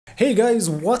Hey guys,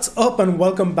 what's up and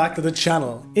welcome back to the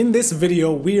channel. In this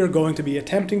video we are going to be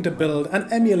attempting to build an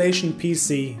emulation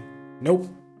PC. Nope.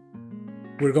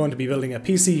 We're going to be building a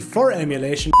PC for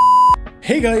emulation.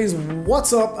 Hey guys,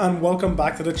 what's up and welcome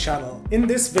back to the channel. In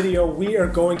this video we are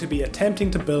going to be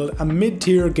attempting to build a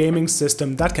mid-tier gaming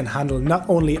system that can handle not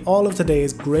only all of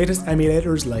today's greatest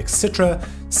emulators like Citra,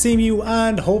 Cemu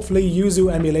and hopefully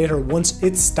Yuzu emulator once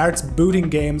it starts booting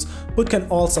games, but can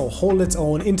also hold its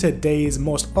own in today's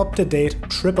most up-to-date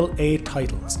AAA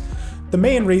titles. The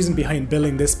main reason behind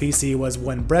building this PC was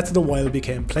when Breath of the Wild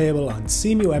became playable on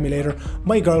Cemu emulator,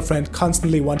 my girlfriend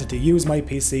constantly wanted to use my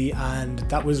PC and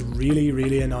that was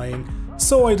really annoying,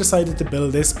 so I decided to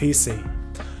build this PC.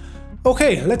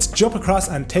 Okay, let's jump across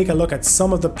and take a look at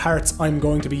some of the parts I'm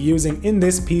going to be using in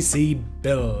this PC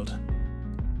build.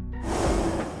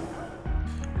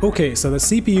 Okay, so the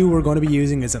CPU we're going to be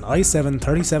using is an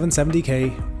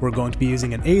i7-3770K, we're going to be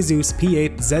using an ASUS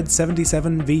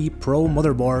P8Z77V Pro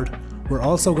motherboard. We're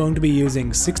also going to be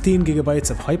using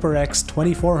 16GB of HyperX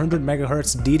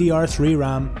 2400MHz DDR3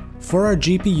 RAM. For our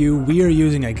GPU, we are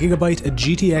using a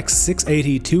GTX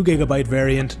 680 2GB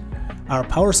variant. Our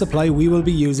power supply we will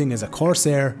be using is a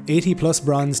Corsair 80 Plus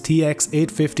Bronze TX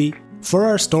 850. For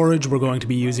our storage, we're going to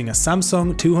be using a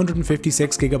Samsung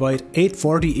 256GB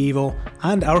 840 EVO,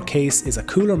 and our case is a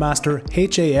Cooler Master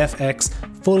HAFX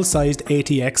full-sized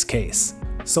ATX case.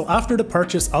 So after the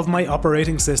purchase of my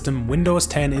operating system Windows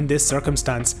 10 in this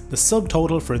circumstance, the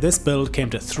subtotal for this build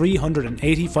came to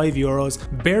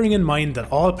 €385, bearing in mind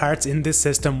that all parts in this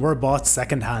system were bought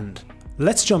second hand.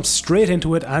 Let's jump straight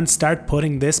into it and start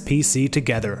putting this PC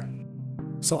together.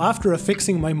 So after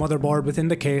affixing my motherboard within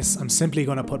the case, I'm simply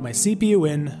going to put my CPU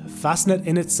in, fasten it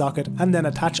in its socket and then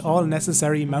attach all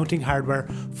necessary mounting hardware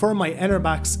for my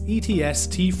Enerbax ETS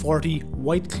T40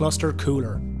 white cluster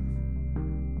cooler.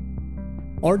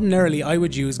 Ordinarily I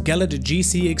would use Gelid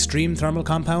GC Extreme Thermal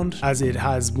Compound as it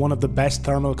has one of the best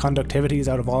thermal conductivities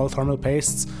out of all thermal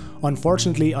pastes.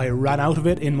 Unfortunately I ran out of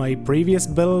it in my previous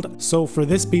build, so for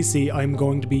this PC I'm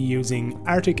going to be using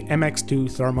Arctic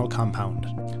MX2 Thermal Compound.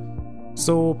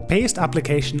 So paste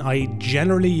application, I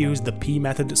generally use the P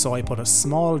method, so I put a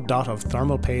small dot of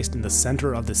thermal paste in the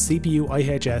center of the CPU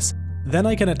IHS. Then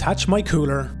I can attach my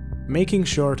cooler, making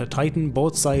sure to tighten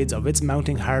both sides of its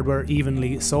mounting hardware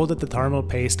evenly so that the thermal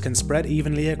paste can spread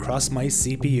evenly across my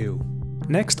CPU.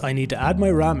 Next, I need to add my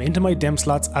RAM into my DIMM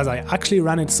slots, as I actually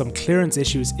ran into some clearance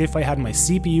issues if I had my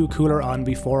CPU cooler on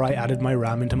before I added my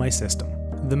RAM into my system.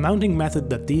 The mounting method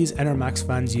that these Enermax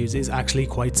fans use is actually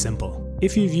quite simple.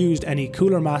 If you've used any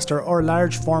Cooler Master or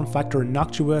large form factor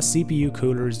Noctua CPU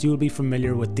coolers, you'll be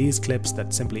familiar with these clips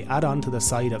that simply add on to the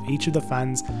side of each of the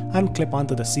fans and clip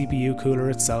onto the CPU cooler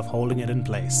itself, holding it in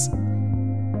place.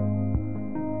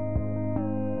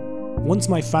 Once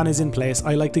my fan is in place,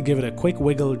 I like to give it a quick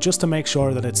wiggle just to make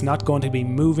sure that it's not going to be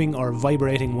moving or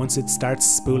vibrating once it starts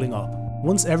spooling up.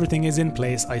 Once everything is in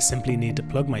place, I simply need to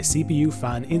plug my CPU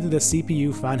fan into the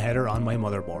CPU fan header on my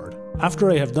motherboard. After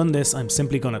I have done this, I'm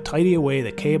simply going to tidy away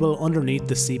the cable underneath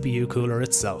the CPU cooler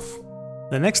itself.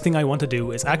 The next thing I want to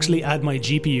do is actually add my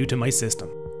GPU to my system.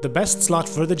 The best slot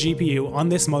for the GPU on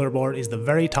this motherboard is the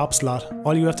very top slot.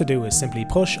 All you have to do is simply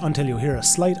push until you hear a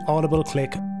slight audible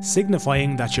click,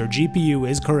 signifying that your GPU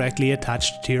is correctly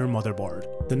attached to your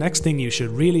motherboard. The next thing you should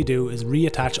really do is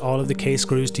reattach all of the case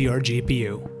screws to your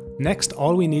GPU. Next,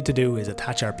 all we need to do is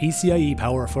attach our PCIe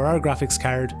power for our graphics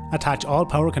card, attach all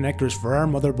power connectors for our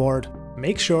motherboard,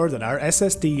 make sure that our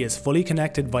SSD is fully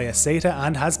connected via SATA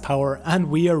and has power, and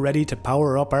we are ready to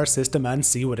power up our system and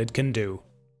see what it can do.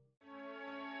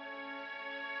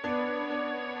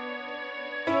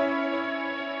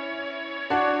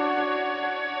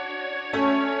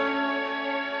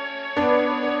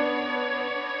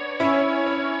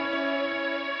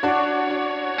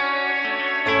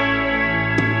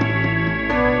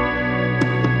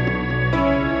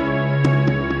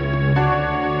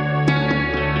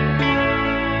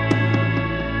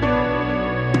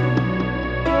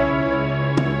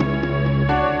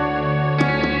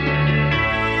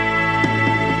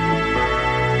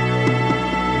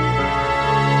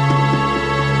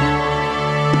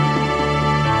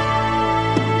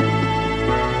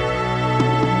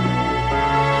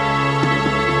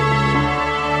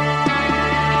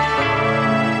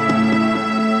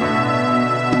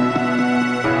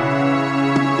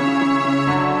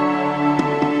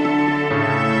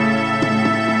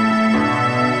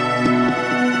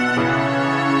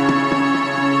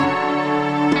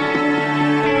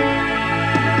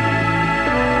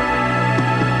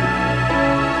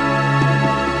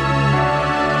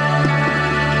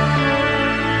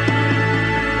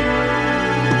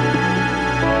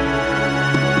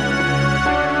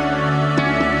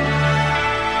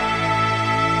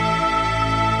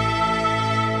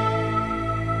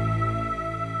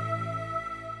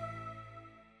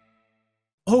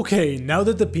 Okay, now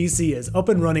that the PC is up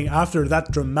and running after that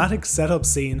dramatic setup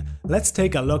scene, let's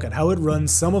take a look at how it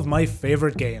runs some of my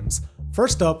favorite games.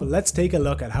 First up, let's take a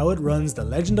look at how it runs The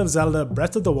Legend of Zelda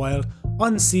Breath of the Wild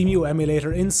on Cemu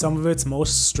emulator in some of its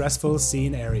most stressful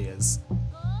scene areas.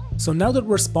 So now that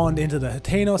we're spawned into the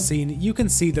Hateno scene, you can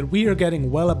see that we are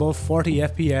getting well above 40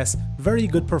 FPS, very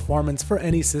good performance for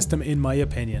any system in my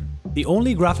opinion. The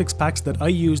only graphics packs that I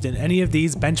used in any of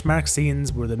these benchmark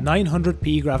scenes were the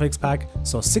 900p graphics pack,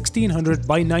 so 1600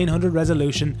 by 900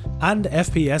 resolution, and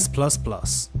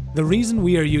FPS++. The reason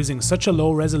we are using such a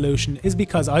low resolution is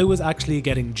because I was actually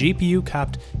getting GPU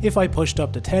capped if I pushed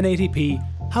up to 1080p.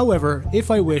 However,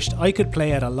 if I wished, I could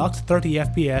play at a locked 30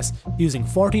 FPS using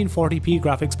 1440p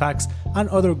graphics packs and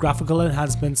other graphical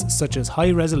enhancements such as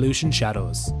high resolution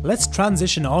shadows. Let's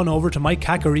transition on over to my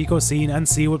Kakariko scene and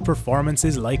see what performance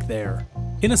is like there.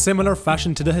 In a similar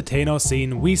fashion to the Hateno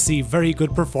scene, we see very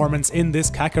good performance in this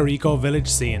Kakariko village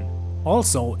scene.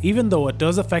 Also, even though it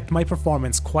does affect my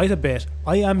performance quite a bit,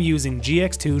 I am using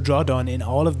GX2 Draw Done in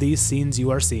all of these scenes you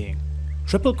are seeing.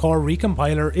 Triple core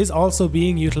recompiler is also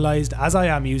being utilized as I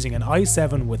am using an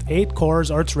i7 with 8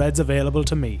 cores or threads available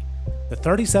to me. The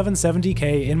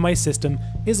 3770K in my system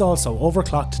is also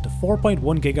overclocked to 4.1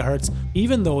 GHz.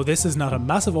 Even though this is not a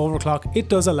massive overclock, it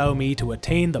does allow me to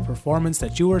attain the performance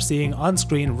that you are seeing on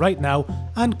screen right now,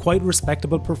 and quite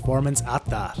respectable performance at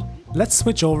that. Let's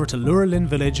switch over to Lurelin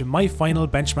Village, my final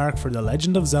benchmark for The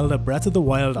Legend of Zelda Breath of the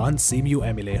Wild on Cemu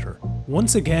emulator.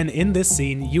 Once again in this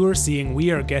scene you are seeing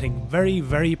we are getting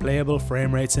very playable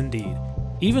frame rates indeed.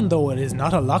 Even though it is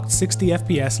not a locked 60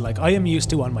 FPS like I am used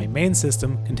to on my main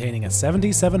system containing a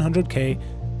 7700K,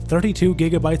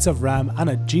 32GB of RAM and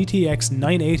a GTX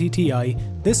 980 Ti,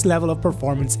 this level of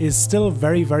performance is still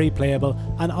very playable,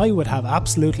 and I would have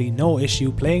absolutely no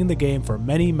issue playing the game for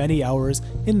many hours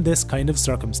in this kind of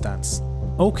circumstance.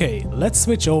 Okay, let's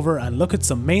switch over and look at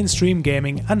some mainstream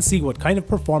gaming and see what kind of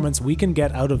performance we can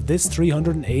get out of this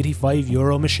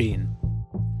 €385 machine.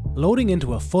 Loading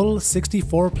into a full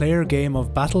 64 player game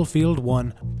of Battlefield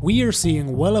 1, we are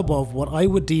seeing well above what I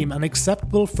would deem an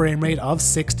acceptable frame rate of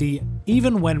 60,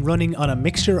 even when running on a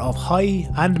mixture of high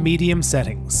and medium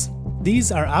settings.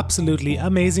 These are absolutely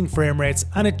amazing frame rates,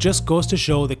 and it just goes to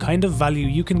show the kind of value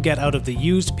you can get out of the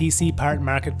used PC part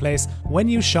marketplace when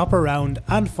you shop around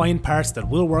and find parts that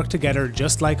will work together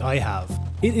just like I have.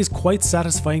 It is quite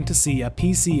satisfying to see a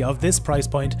PC of this price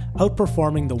point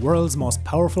outperforming the world's most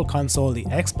powerful console, the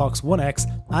Xbox One X,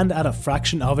 and at a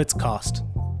fraction of its cost.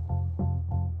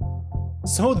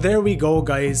 So there we go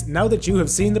guys, now that you have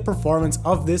seen the performance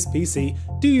of this PC,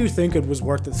 do you think it was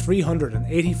worth the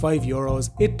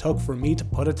 €385 it took for me to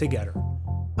put it together?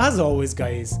 As always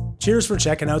guys, cheers for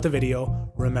checking out the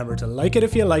video, remember to like it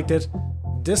if you liked it,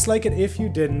 dislike it if you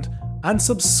didn't, and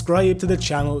subscribe to the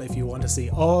channel if you want to see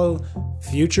all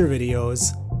future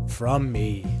videos from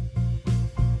me.